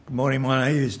Good morning, my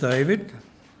name is David.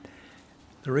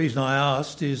 The reason I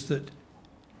asked is that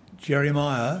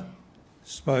Jeremiah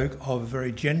spoke of a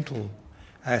very gentle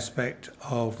aspect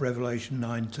of Revelation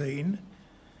 19,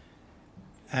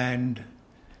 and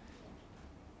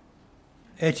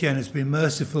Etienne has been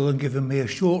merciful and given me a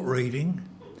short reading,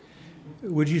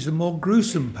 which is the more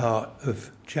gruesome part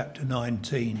of chapter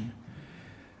 19.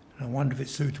 And I wonder if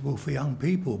it's suitable for young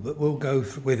people, but we'll go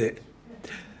with it.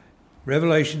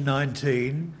 Revelation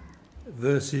 19,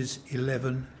 verses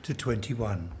 11 to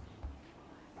 21.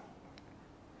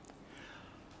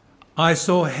 I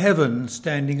saw heaven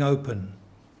standing open,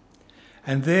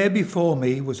 and there before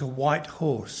me was a white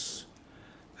horse,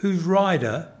 whose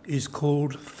rider is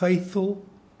called Faithful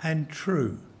and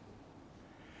True.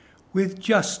 With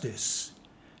justice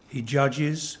he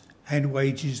judges and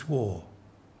wages war.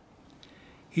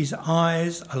 His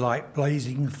eyes are like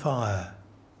blazing fire,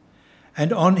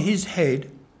 and on his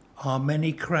head are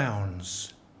many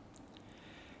crowns.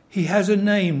 He has a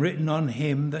name written on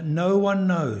him that no one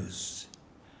knows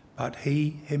but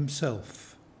he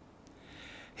himself.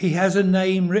 He has a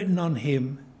name written on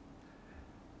him.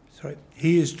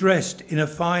 He is dressed in a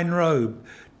fine robe,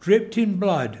 dripped in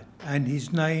blood, and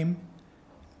his name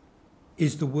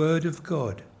is the Word of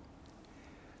God.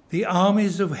 The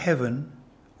armies of heaven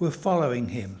were following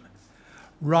him,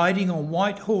 riding on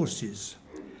white horses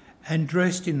and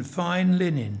dressed in fine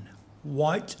linen,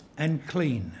 white and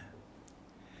clean.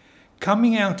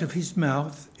 Coming out of his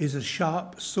mouth is a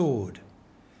sharp sword,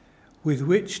 with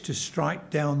which to strike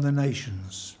down the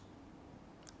nations.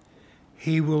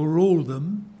 He will rule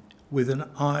them with an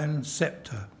iron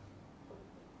scepter.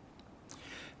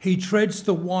 He treads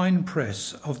the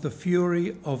winepress of the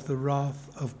fury of the wrath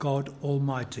of God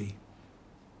Almighty.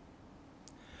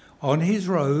 On his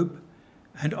robe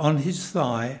and on his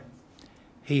thigh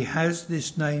he has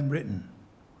this name written: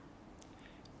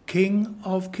 King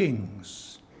of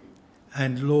Kings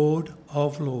and Lord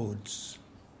of Lords.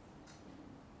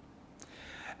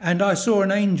 And I saw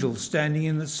an angel standing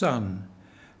in the sun,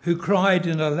 who cried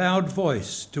in a loud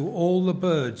voice to all the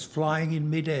birds flying in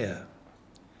mid-air,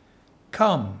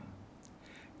 Come,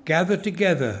 gather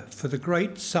together for the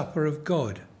great supper of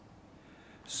God,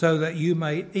 so that you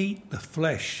may eat the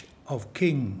flesh of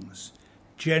kings,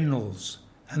 generals,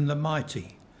 and the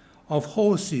mighty, of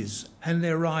horses and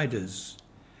their riders,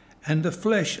 and the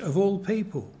flesh of all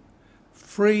people,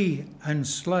 free and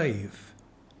slave,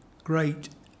 great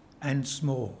and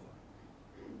small.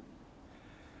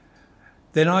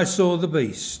 Then I saw the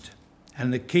beast,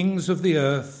 and the kings of the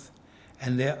earth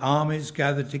and their armies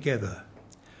gathered together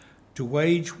to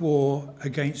wage war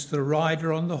against the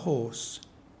rider on the horse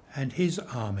and his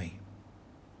army.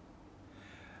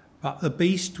 But the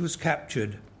beast was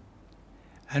captured,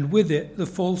 and with it the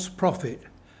false prophet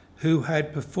who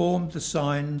had performed the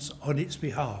signs on its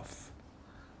behalf.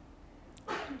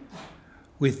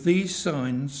 With these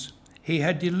signs he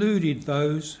had deluded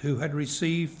those who had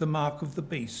received the mark of the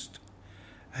beast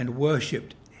and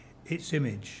worshipped its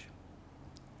image.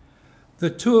 The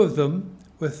two of them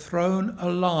were thrown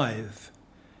alive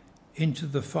into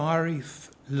the fiery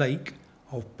lake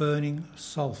of burning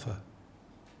sulphur.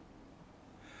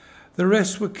 The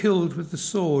rest were killed with the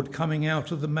sword coming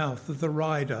out of the mouth of the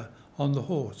rider on the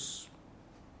horse.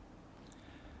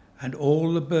 And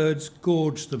all the birds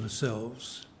gorged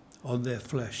themselves on their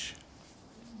flesh.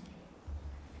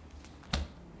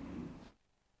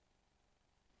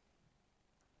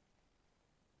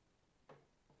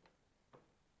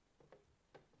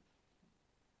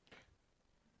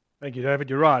 Thank you, David.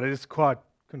 You're right. It is quite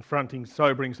confronting,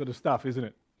 sobering sort of stuff, isn't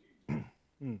it?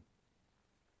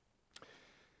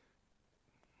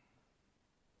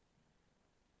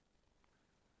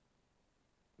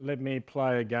 Let me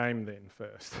play a game then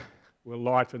first. We'll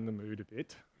lighten the mood a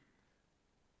bit.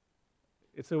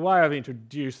 It's a way of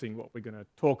introducing what we're going to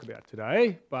talk about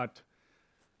today, but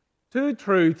two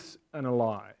truths and a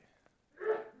lie.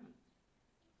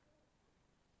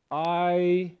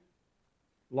 I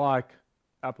like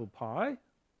apple pie.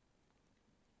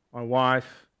 My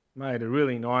wife made a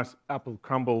really nice apple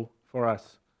crumble for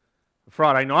us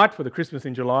Friday night for the Christmas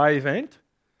in July event.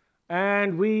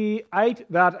 And we ate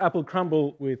that apple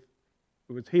crumble it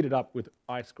was heated up with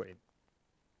ice cream.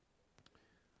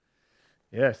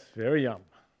 Yes, very yum.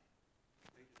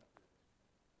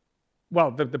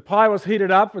 Well, the pie was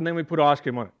heated up and then we put ice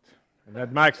cream on it. And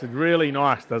that makes it really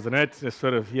nice, doesn't it? Just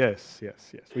sort of, yes.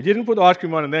 We didn't put ice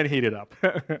cream on and then heat it up.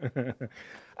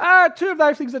 Two of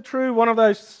those things are true. One of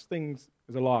those things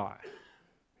is a lie.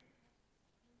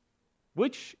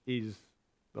 Which is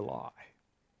the lie?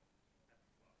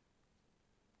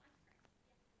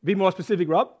 Be more specific,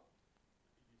 Rob.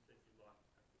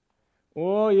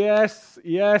 Oh, yes,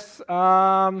 yes.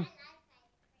 Do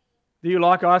you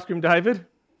like ice cream, David?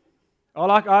 I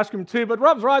like ice cream too, but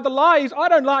Rob's right. The lie is I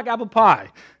don't like apple pie.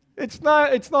 It's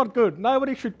not good.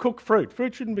 Nobody should cook fruit.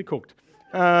 Fruit shouldn't be cooked.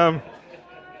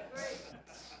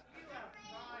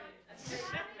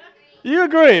 You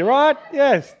agree, right?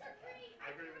 Yes.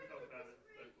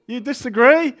 You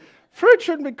disagree? Fruit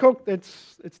shouldn't be cooked.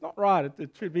 It's not right. It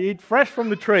should be eaten fresh from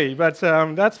the tree, but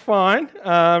that's fine.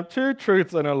 Two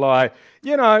truths and a lie.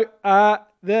 You know,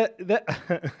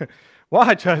 why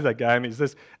I chose that game is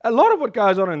this. A lot of what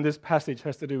goes on in this passage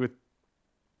has to do with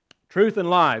truth and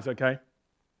lies, okay?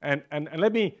 And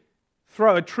let me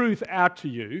throw a truth out to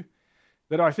you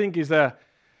that I think is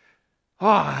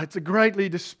it's a greatly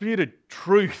disputed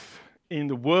truth in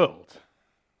the world.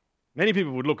 Many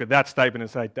people would look at that statement and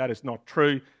say, that is not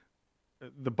true.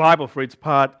 The Bible, for its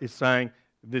part, is saying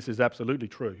this is absolutely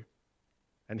true.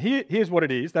 And here's what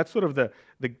it is. That's sort of the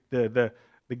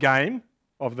game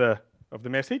of the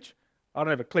message. I don't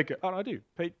have a clicker. Oh, I do,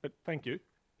 Pete, but thank you.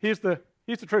 Here's the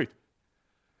truth.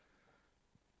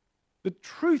 The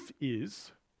truth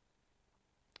is,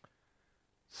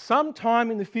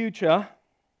 sometime in the future,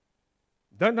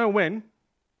 don't know when,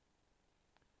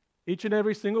 each and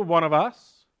every single one of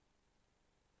us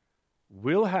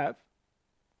will have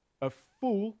a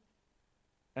full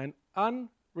and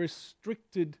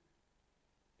unrestricted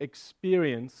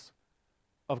experience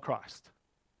of Christ.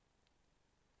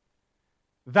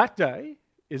 That day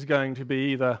is going to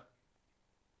be either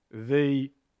the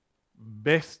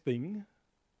best thing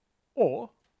or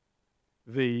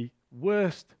the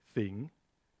worst thing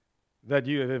that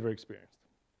you have ever experienced.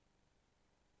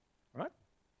 Right?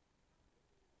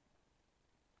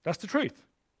 That's the truth.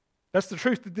 That's the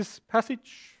truth that this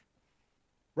passage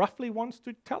roughly wants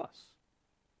to tell us.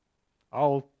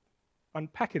 I'll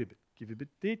unpack it a bit, give you a bit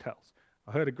of details.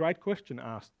 I heard a great question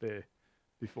asked there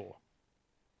before.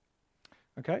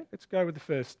 Okay, let's go with the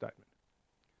first statement.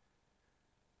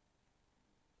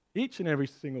 Each and every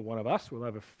single one of us will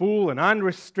have a full and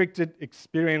unrestricted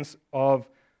experience of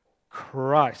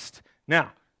Christ.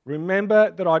 Now,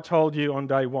 remember that I told you on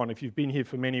day one, if you've been here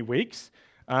for many weeks,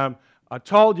 I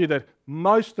told you that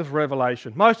most of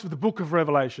the book of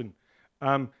Revelation,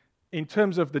 in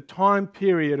terms of the time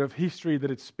period of history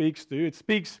that it speaks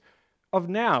of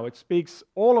now. It speaks,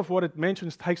 all of what it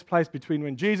mentions takes place between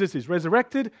when Jesus is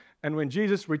resurrected and when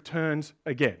Jesus returns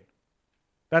again.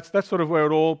 That's sort of where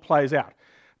it all plays out.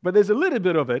 But there's a little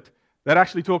bit of it that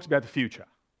actually talks about the future.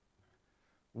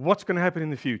 What's going to happen in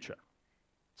the future?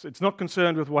 So it's not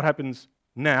concerned with what happens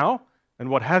now and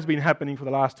what has been happening for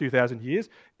the last 2,000 years.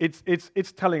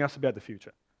 It's telling us about the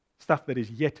future, stuff that is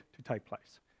yet to take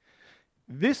place.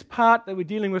 This part that we're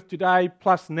dealing with today,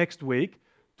 plus next week,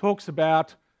 talks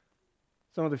about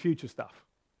some of the future stuff,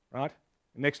 right?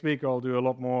 Next week I'll do a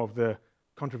lot more of the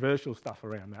controversial stuff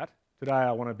around that. Today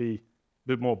I want to be a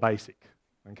bit more basic,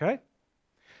 okay?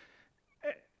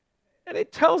 And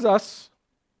it tells us,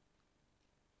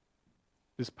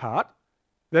 this part,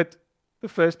 that the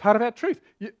first part about truth.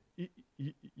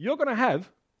 You're going to have,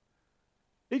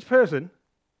 each person,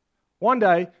 one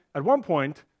day, at one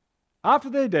point, after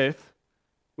their death,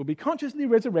 will be consciously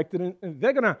resurrected, and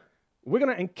we're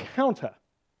going to encounter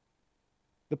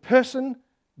the person,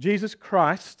 Jesus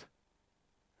Christ,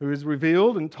 who is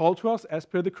revealed and told to us as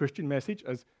per the Christian message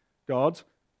as God's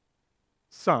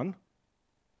Son.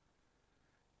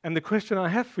 And the question I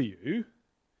have for you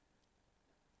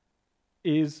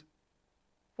is,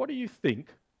 what do you think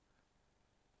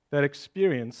that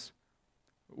experience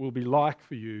will be like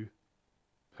for you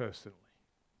personally?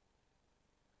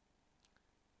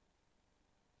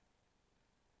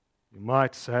 You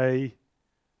might say,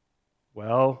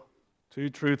 well, two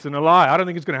truths and a lie. I don't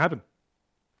think it's going to happen.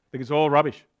 I think it's all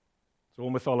rubbish. It's all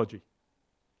mythology.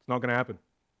 It's not going to happen.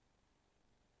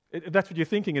 If that's what you're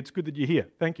thinking, it's good that you're here.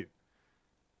 Thank you.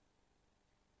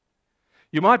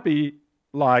 You might be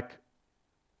like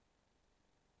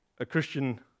a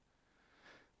Christian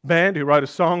band who wrote a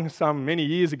song some many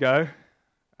years ago.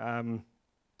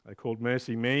 They called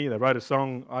Mercy Me. They wrote a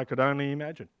song, I Could Only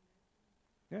Imagine.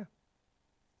 Yeah.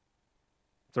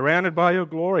 Surrounded by your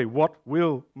glory, what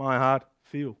will my heart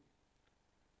feel?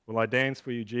 Will I dance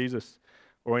for you, Jesus,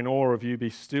 or in awe of you be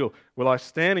still? Will I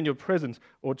stand in your presence,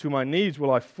 or to my knees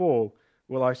will I fall?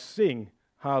 Will I sing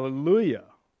hallelujah?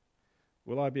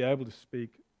 Will I be able to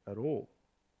speak at all?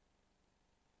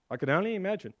 I can only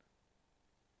imagine.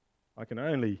 I can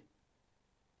only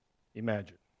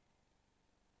imagine.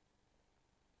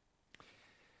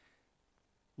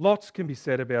 Lots can be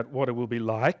said about what it will be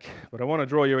like, but I want to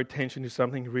draw your attention to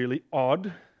something really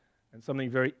odd and something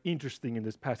very interesting in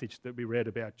this passage that we read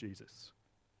about Jesus.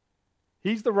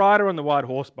 He's the rider on the white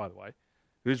horse, by the way,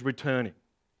 who's returning.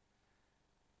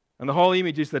 And the whole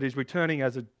image is that he's returning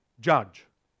as a judge.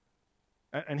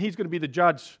 And he's going to be the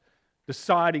judge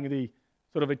deciding the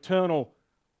sort of eternal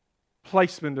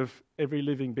placement of every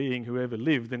living being who ever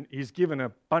lived. And he's given a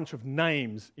bunch of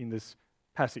names in this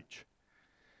passage.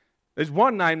 There's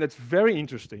one name that's very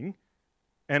interesting.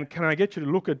 And can I get you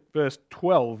to look at verse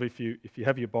 12 if you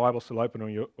have your Bible still open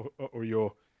on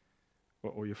your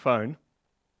phone?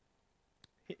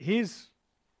 Here's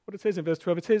what it says in verse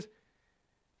 12. It says,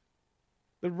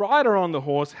 "The rider on the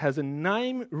horse has a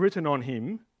name written on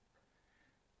him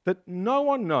that no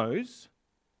one knows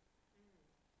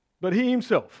but he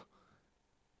himself."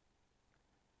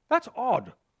 That's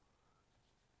odd,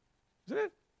 isn't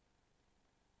it?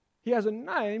 He has a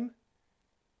name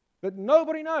that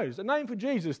nobody knows, a name for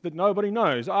Jesus that nobody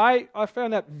knows. I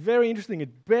found that very interesting.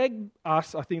 It begged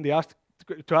us, I think, to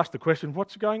ask the question,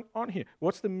 what's going on here?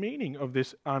 What's the meaning of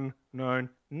this unknown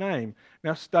name?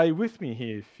 Now, stay with me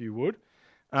here, if you would.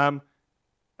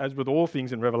 As with all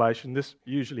things in Revelation, this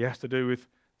usually has to do with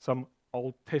some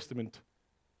Old Testament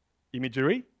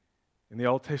imagery. In the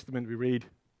Old Testament, we read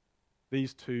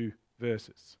these two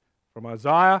verses from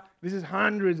Isaiah. This is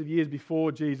hundreds of years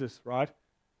before Jesus, right?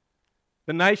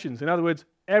 The nations, in other words,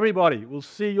 everybody will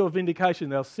see your vindication.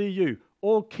 They'll see you.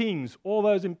 All kings, all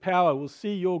those in power will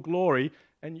see your glory,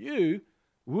 and you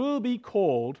will be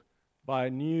called by a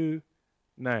new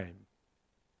name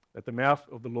that the mouth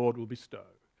of the Lord will bestow.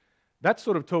 That's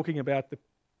sort of talking about the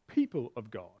people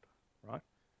of God, right?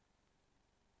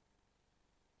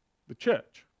 The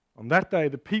church. On that day,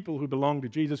 the people who belong to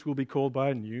Jesus will be called by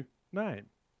a new name.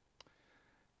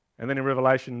 And then in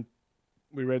Revelation,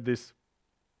 we read this,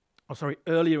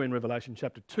 earlier in Revelation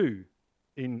chapter 2,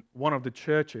 in one of the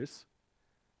churches,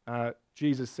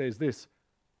 Jesus says this,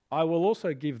 "I will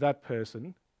also give that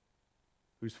person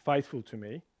who's faithful to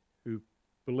me, who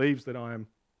believes that I am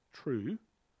true,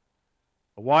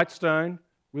 a white stone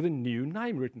with a new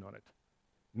name written on it,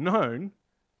 known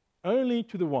only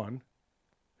to the one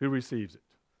who receives it."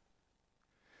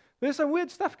 There's some weird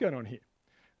stuff going on here.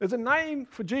 There's a name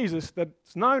for Jesus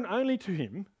that's known only to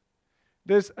him.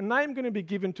 There's a name going to be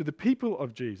given to the people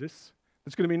of Jesus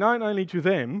that's going to be known only to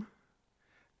them.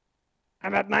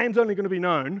 And that name's only going to be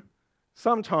known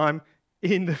sometime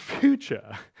in the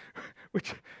future,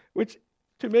 which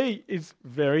to me is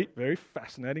very, very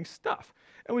fascinating stuff.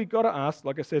 And we've got to ask,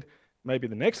 like I said, maybe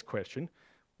the next question,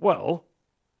 well,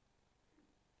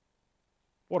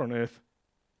 what on earth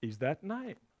is that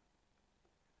name?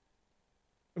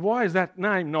 Why is that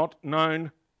name not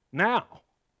known now?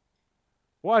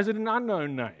 Why is it an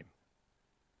unknown name?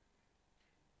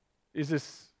 Is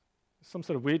this some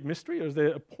sort of weird mystery, or is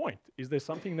there a point? Is there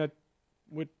something that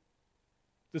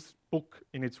this book,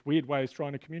 in its weird way, is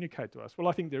trying to communicate to us? Well,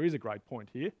 I think there is a great point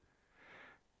here.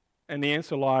 And the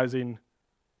answer lies in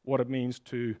what it means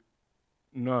to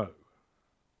know.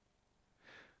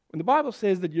 When the Bible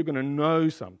says that you're going to know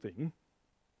something,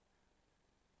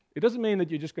 it doesn't mean that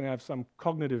you're just going to have some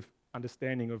cognitive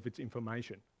understanding of its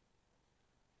information.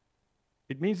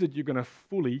 It means that you're going to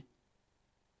fully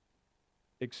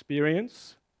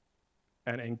experience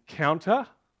and encounter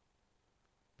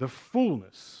the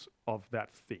fullness of that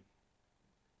thing.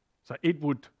 So it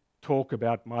would talk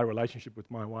about my relationship with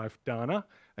my wife, Dana,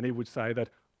 and it would say that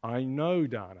I know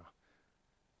Dana.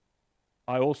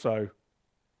 I also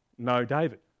know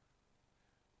David.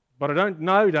 But I don't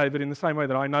know David in the same way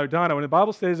that I know Dana. When the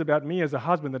Bible says about me as a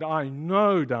husband that I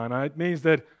know Dana, it means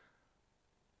that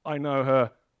I know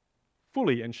her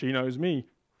fully and she knows me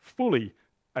fully,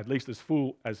 at least as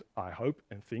full as I hope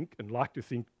and think and like to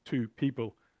think two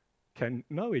people can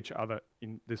know each other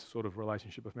in this sort of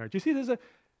relationship of marriage. You see,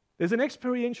 there's an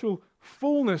experiential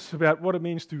fullness about what it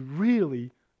means to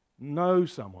really know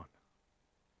someone.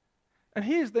 And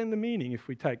here's then the meaning, if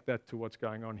we take that to what's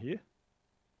going on here.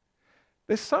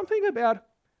 There's something about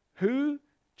who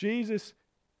Jesus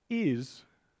is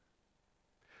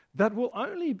that will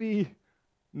only be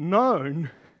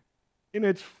known in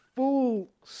its full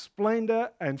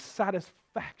splendor and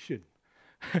satisfaction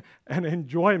and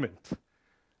enjoyment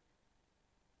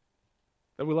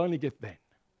that we'll only get then.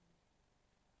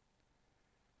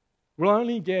 We'll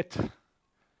only get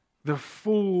the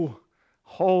full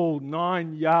whole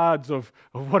 9 yards of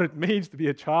what it means to be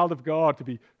a child of God, to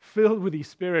be filled with His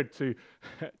Spirit, to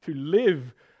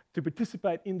live, to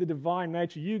participate in the divine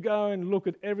nature. You go and look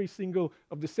at every single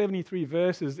of the 73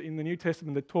 verses in the New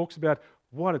Testament that talks about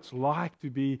what it's like to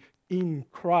be in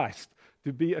Christ,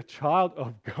 to be a child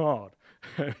of God.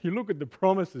 You look at the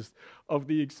promises of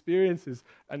the experiences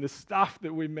and the stuff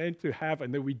that we're meant to have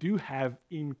and that we do have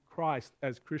in Christ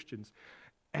as Christians.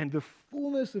 And the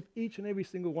fullness of each and every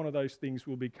single one of those things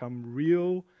will become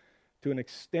real to an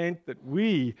extent that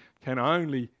we can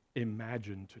only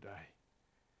imagine today.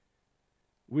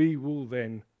 We will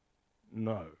then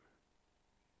know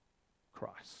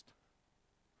Christ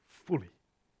fully,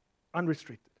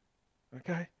 unrestricted.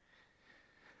 Okay?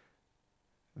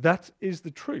 That is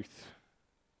the truth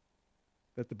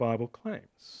that the Bible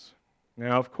claims.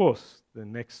 Now, of course, the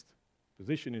next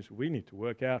position is we need to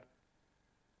work out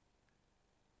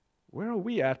where are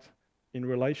we at in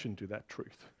relation to that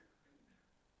truth.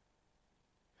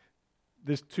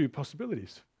 There's two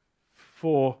possibilities.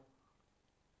 For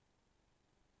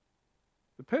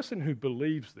the person who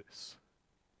believes this,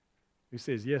 who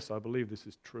says, yes, I believe this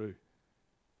is true.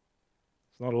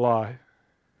 It's not a lie.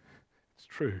 It's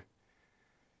true.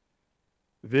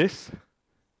 This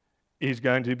is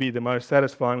going to be the most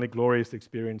satisfyingly glorious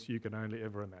experience you can only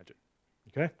ever imagine.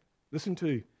 Okay? Listen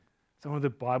to some of the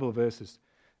Bible verses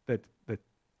that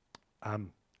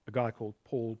a guy called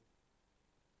Paul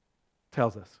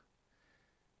tells us.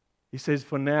 He says,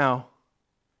 for now,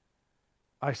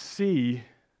 I see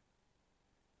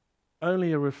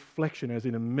only a reflection as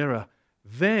in a mirror.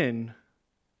 Then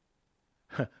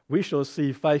we shall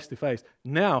see face to face.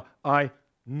 Now I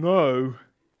know,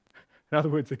 in other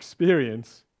words,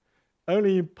 experience,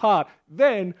 only in part.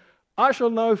 Then I shall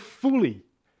know fully,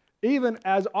 even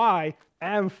as I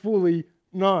am fully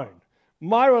known.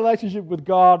 My relationship with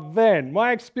God then,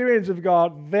 my experience of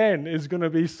God then is going to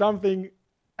be something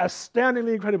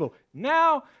astoundingly incredible.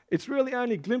 Now, it's really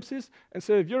only glimpses. And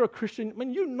so if you're a Christian,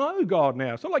 you know God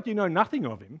now. It's not like you know nothing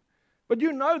of Him, but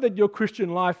you know that your Christian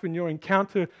life and your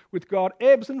encounter with God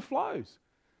ebbs and flows.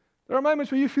 There are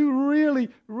moments where you feel really,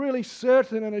 really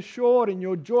certain and assured in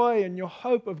your joy and your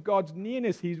hope of God's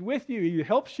nearness. He's with you. He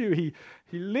helps you. He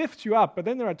lifts you up. But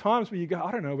then there are times where you go,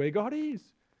 I don't know where God is.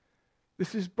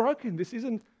 This is broken. This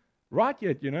isn't right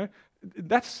yet, you know.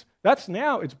 That's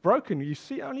now. It's broken. You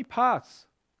see only parts.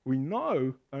 We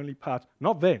know only parts.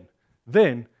 Not then.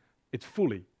 Then it's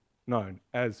fully known.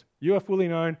 As you are fully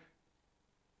known,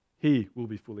 He will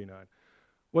be fully known.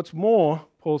 What's more,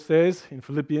 Paul says in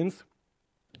Philippians,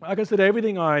 I consider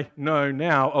everything I know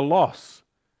now a loss.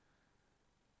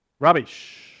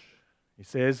 Rubbish, he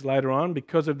says later on,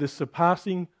 because of the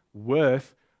surpassing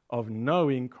worth of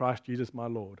knowing Christ Jesus my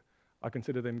Lord. I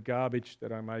consider them garbage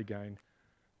that I may gain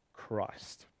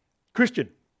Christ. Christian,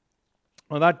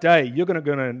 on that day, you're going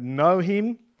to know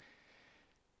Him.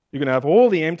 You're going to have all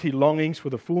the empty longings for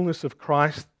the fullness of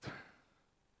Christ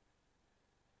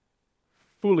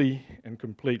fully and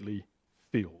completely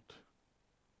filled.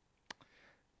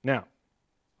 Now,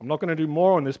 I'm not going to do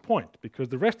more on this point because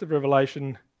the rest of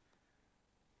Revelation,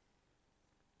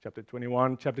 chapter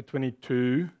 21, chapter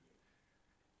 22,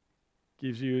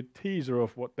 gives you a teaser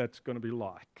of what that's going to be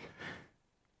like,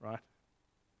 right?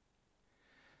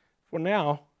 For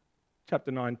now,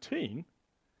 chapter 19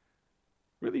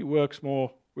 really works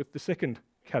more with the second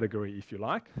category, if you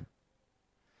like.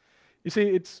 You see,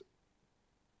 it's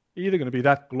either going to be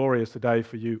that glorious a day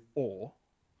for you or,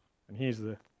 and here's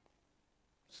the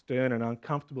stern and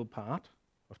uncomfortable part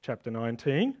of chapter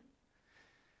 19,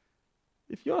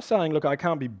 if you're saying, look, I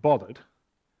can't be bothered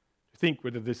to think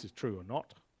whether this is true or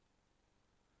not,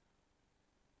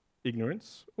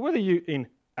 ignorance, or whether you in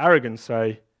arrogance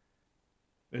say,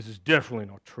 this is definitely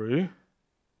not true,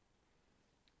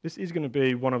 this is going to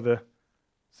be one of the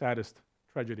saddest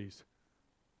tragedies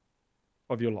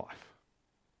of your life.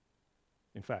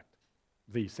 In fact,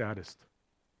 the saddest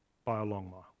by a long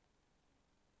mile.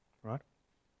 Right?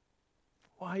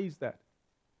 Why is that?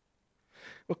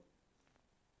 Well,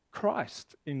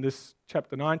 Christ in this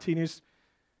chapter 19 is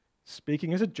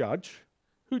speaking as a judge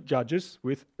who judges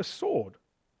with a sword.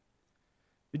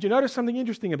 Did you notice something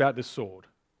interesting about this sword?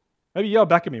 Maybe yell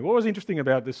back at me. What was interesting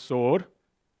about this sword,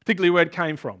 particularly where it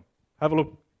came from? Have a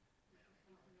look.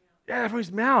 Yeah, from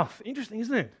his mouth. Interesting,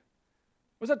 isn't it?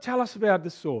 What does that tell us about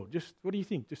this sword? Just what do you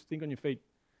think? Just think on your feet.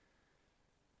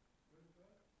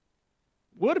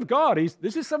 Word of God.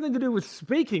 This is something to do with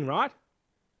speaking, right?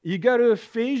 You go to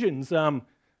Ephesians.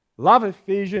 Love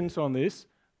Ephesians on this.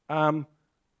 I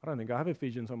don't think I have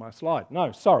Ephesians on my slide.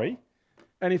 No, sorry.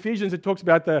 And Ephesians, it talks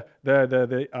about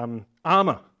the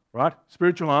armor, right?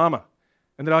 Spiritual armor.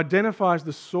 And it identifies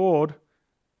the sword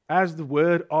as the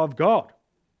Word of God.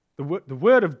 The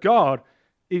Word of God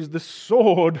is the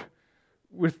sword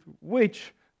with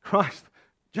which Christ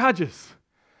judges.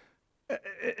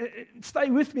 Stay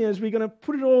with me as we're going to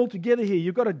put it all together here.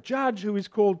 You've got a judge who is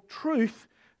called Truth,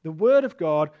 the Word of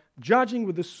God, judging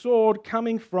with the sword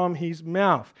coming from his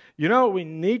mouth. You know what we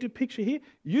need to picture here?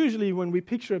 Usually when we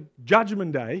picture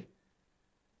Judgment Day,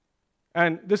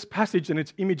 And this passage and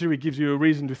its imagery gives you a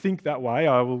reason to think that way.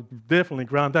 I will definitely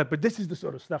grant that. But this is the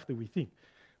sort of stuff that we think.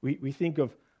 We think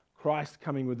of Christ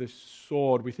coming with a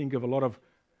sword. We think of a lot of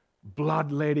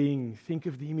bloodletting. Think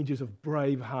of the images of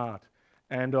Braveheart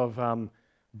and of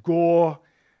gore.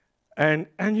 And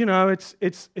you know,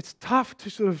 it's tough to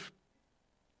sort of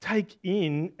take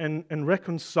in and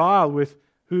reconcile with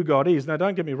who God is. Now,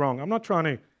 don't get me wrong. I'm not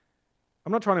trying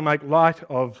to make light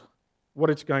of what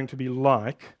it's going to be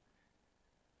like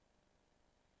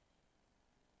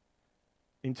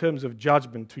in terms of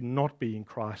judgment to not be in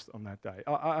Christ on that day.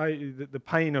 The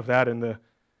pain of that and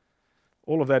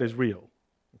all of that is real,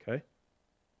 okay?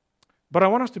 But I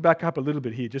want us to back up a little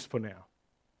bit here just for now.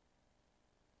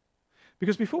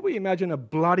 Because before we imagine a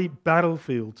bloody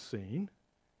battlefield scene,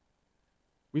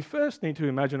 we first need to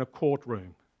imagine a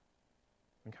courtroom,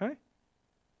 okay?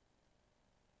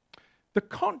 The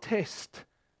contest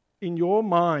in your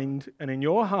mind and in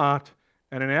your heart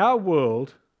and in our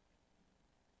world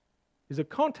is a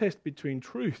contest between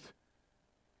truth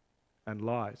and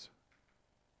lies.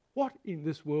 What in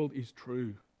this world is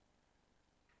true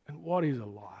and what is a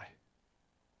lie?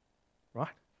 Right?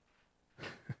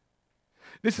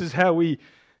 This is how we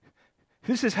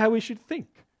should think.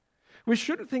 We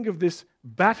shouldn't think of this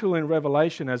battle in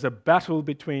Revelation as a battle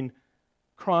between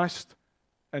Christ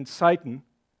and Satan,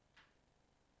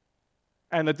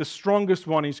 and that the strongest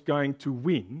one is going to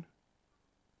win.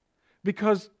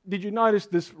 Because did you notice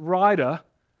this rider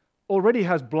already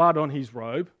has blood on his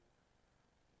robe?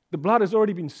 The blood has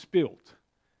already been spilt.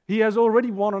 He has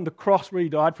already won on the cross where he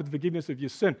died for the forgiveness of your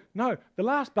sin. No, the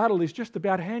last battle is just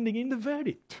about handing in the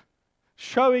verdict,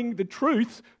 showing the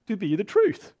truth to be the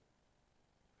truth.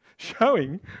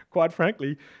 Showing, quite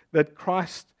frankly, that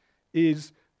Christ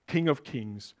is King of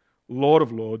Kings, Lord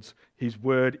of Lords. His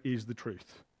word is the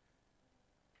truth.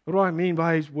 What do I mean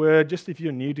by His word? Just if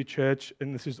you're new to church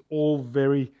and this is all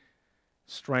very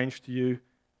strange to you,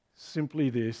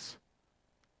 simply this: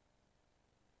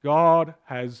 God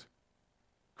has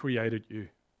created you.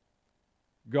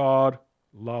 God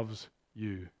loves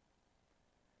you.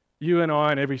 You and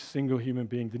I and every single human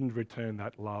being didn't return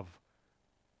that love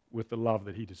with the love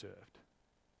that He deserved.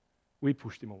 We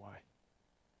pushed Him away.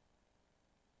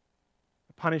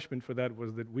 The punishment for that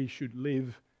was that we should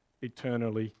live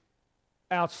eternally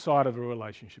outside of a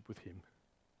relationship with Him.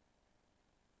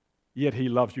 Yet He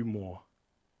loves you more.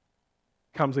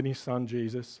 Comes in His Son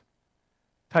Jesus,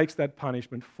 takes that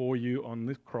punishment for you on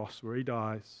the cross where He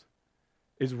dies,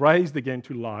 is raised again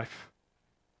to life,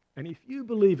 and if you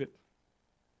believe it,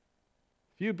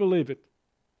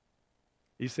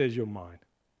 He says, you're mine.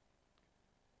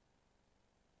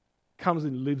 Comes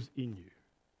and lives in you,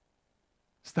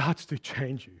 starts to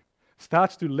change you,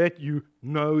 starts to let you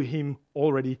know Him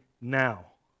already now,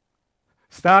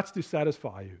 starts to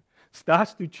satisfy you,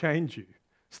 starts to change you,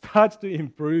 starts to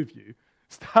improve you,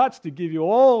 starts to give you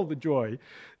all the joy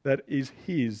that is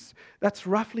His. That's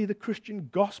roughly the Christian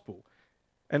gospel.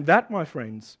 And that, my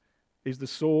friends, is the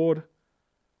sword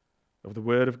of the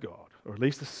Word of God, or at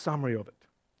least a summary of it.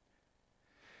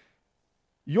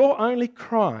 Your only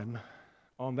crime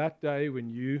on that day when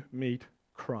you meet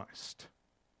Christ,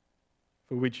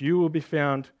 for which you will be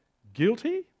found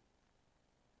guilty,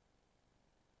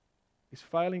 is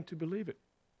failing to believe it.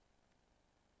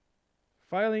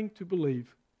 Failing to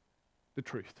believe the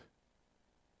truth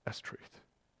as truth.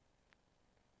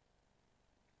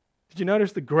 Did you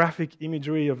notice the graphic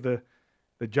imagery of the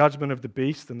judgment of the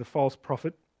beast and the false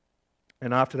prophet?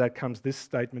 And after that comes this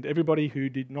statement: everybody who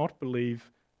did not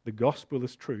believe the gospel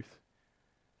as truth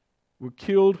were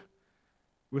killed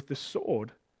with the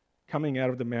sword coming out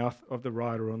of the mouth of the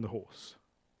rider on the horse.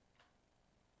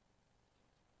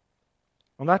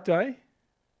 On that day,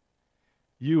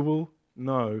 you will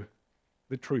know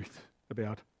the truth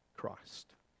about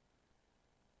Christ.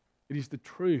 It is the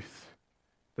truth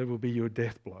that will be your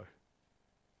death blow.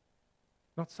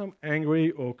 Not some angry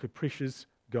or capricious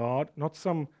God, not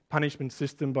some punishment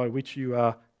system by which you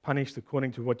are punished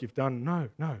according to what you've done. No.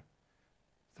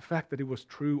 It's the fact that it was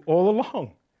true all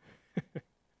along.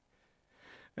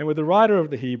 And with the writer of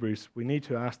the Hebrews, we need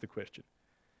to ask the question: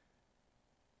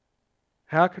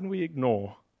 how can we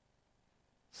ignore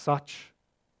such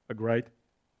a great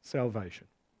salvation?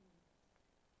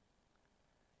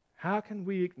 How can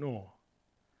we ignore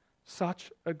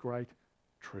such a great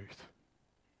truth?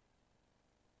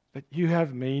 That you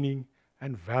have meaning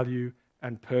and value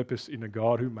and purpose in a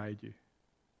God who made you.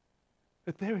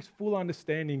 That there is full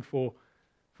understanding for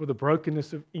the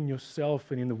brokenness in yourself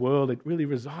and in the world. It really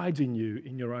resides in you,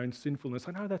 in your own sinfulness.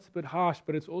 I know that's a bit harsh,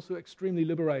 but it's also extremely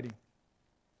liberating.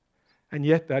 And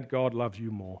yet that God loves you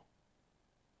more.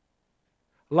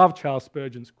 I love Charles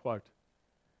Spurgeon's quote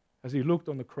as he looked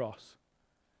on the cross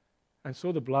and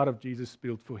saw the blood of Jesus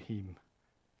spilled for him,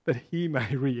 that he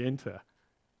may re-enter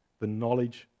the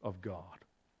knowledge of God.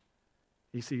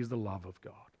 He sees the love of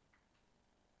God.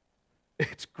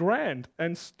 It's grand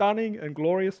and stunning and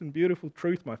glorious and beautiful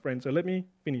truth, my friends. So let me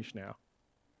finish now.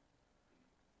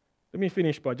 Let me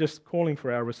finish by just calling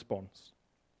for our response.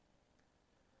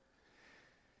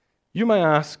 You may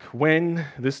ask when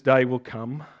this day will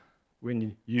come,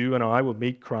 when you and I will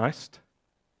meet Christ.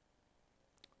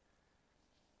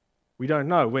 We don't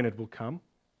know when it will come.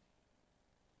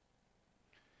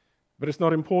 But it's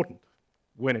not important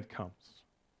when it comes.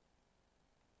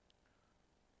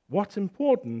 What's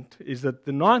important is that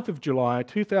the 9th of July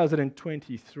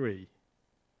 2023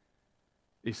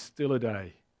 is still a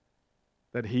day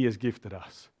that He has gifted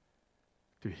us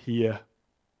to hear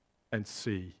and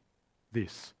see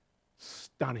this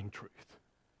stunning truth.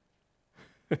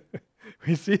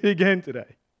 We see it again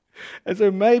today. And so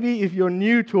maybe if you're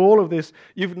new to all of this,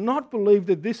 you've not believed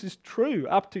that this is true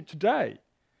up to today.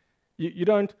 You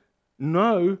don't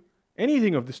know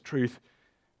anything of this truth,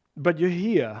 but you're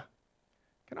here.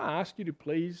 Can I ask you to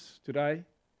please today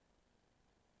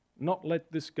not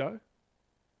let this go?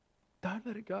 Don't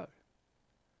let it go.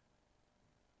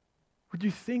 Would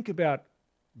you think about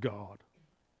God?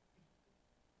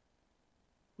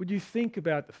 Would you think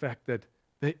about the fact that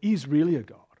there is really a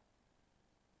God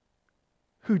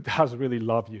who does really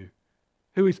love you,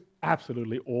 who is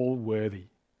absolutely all worthy,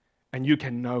 and you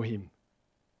can know Him,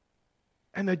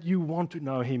 and that you want to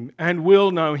know Him and will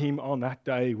know Him on that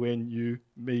day when you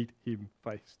meet Him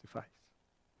face to face?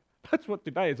 That's what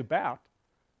today is about.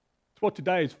 It's what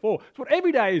today is for. It's what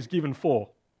every day is given for.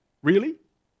 Really?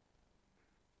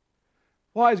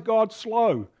 Why is God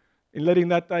slow in letting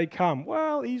that day come?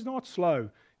 Well, He's not slow.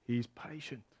 He's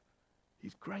patient.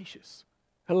 He's gracious.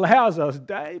 Allows us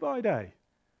day by day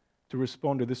to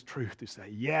respond to this truth, to say,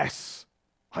 yes,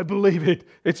 I believe it.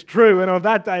 It's true. And on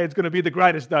that day, it's going to be the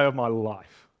greatest day of my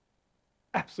life.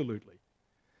 Absolutely.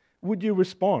 Would you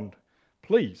respond,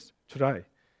 please, today,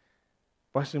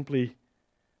 by simply,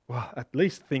 at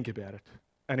least think about it.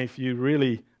 And if you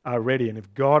really are ready, and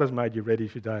if God has made you ready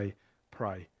today,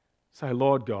 pray. Say,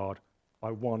 Lord God,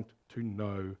 I want to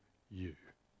know you.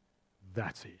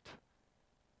 That's it.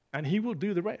 And He will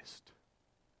do the rest.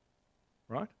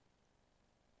 Right?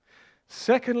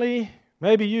 Secondly,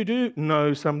 maybe you do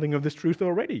know something of this truth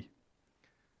already.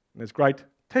 And there's great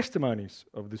testimonies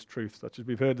of this truth, such as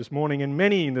we've heard this morning, and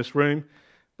many in this room.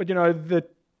 But you know that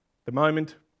the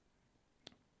moment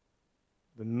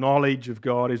the knowledge of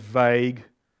God is vague,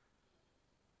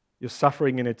 you're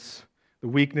suffering in the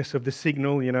weakness of the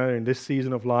signal, in this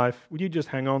season of life. Would you just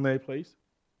hang on there, please?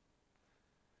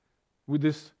 Would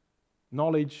this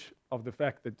knowledge of the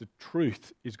fact that the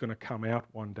truth is going to come out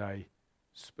one day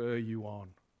spur you on,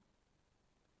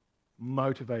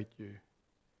 motivate you?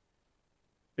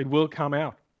 It will come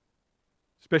out,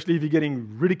 especially if you're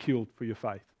getting ridiculed for your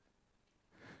faith.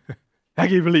 How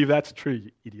can you believe that's true,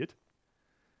 you idiot?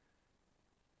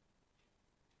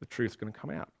 The truth's going to come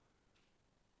out.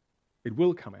 It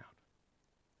will come out.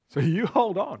 So you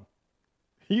hold on.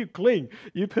 You cling.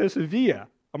 You persevere.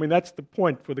 I mean, that's the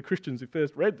point for the Christians who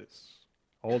first read this.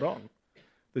 Hold on.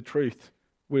 The truth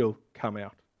will come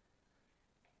out.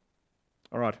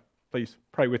 All right, please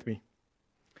pray with me.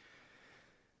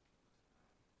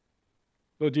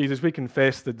 Lord Jesus, we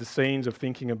confess that the scenes of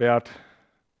thinking about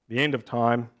the end of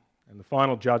time and the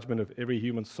final judgment of every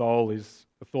human soul is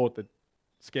a thought that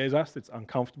scares us, it's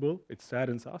uncomfortable, it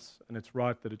saddens us, and it's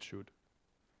right that it should.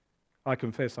 I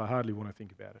confess I hardly want to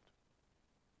think about it.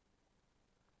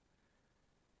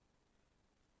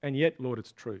 And yet, Lord,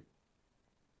 it's true.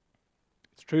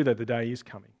 It's true that the day is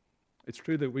coming. It's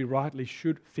true that we rightly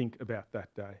should think about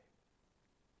that day.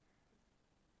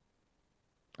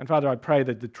 And Father, I pray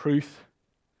that the truth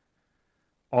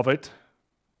of it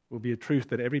will be a truth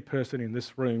that every person in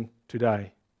this room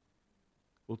today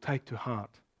will take to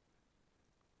heart.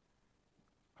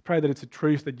 I pray that it's a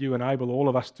truth that you enable all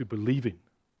of us to believe in.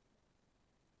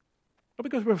 Not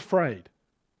because we're afraid,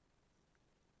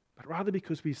 but rather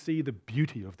because we see the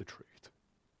beauty of the truth.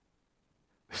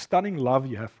 The stunning love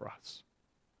you have for us.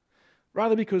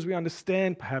 Rather because we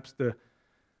understand perhaps the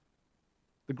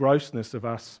grossness of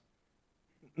us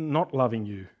not loving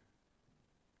you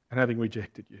and having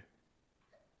rejected you.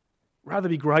 Rather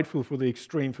be grateful for the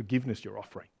extreme forgiveness you're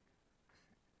offering.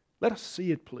 Let us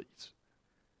see it, please.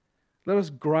 Let us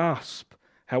grasp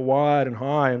how wide and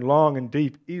high and long and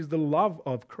deep is the love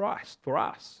of Christ for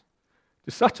us,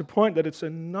 to such a point that it's a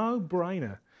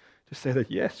no-brainer to say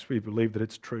that, yes, we believe that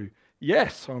it's true.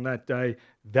 Yes, on that day,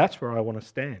 that's where I want to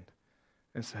stand.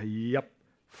 and say, yep,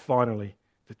 finally,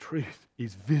 the truth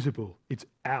is visible. It's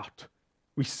out.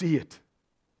 We see it.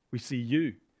 We see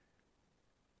you.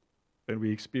 And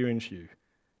we experience you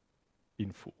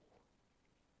in full.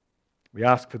 We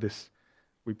ask for this,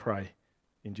 we pray,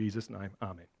 in Jesus' name.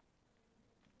 Amen.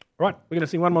 All right, we're going to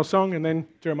sing one more song and then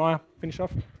Jeremiah finish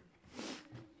off.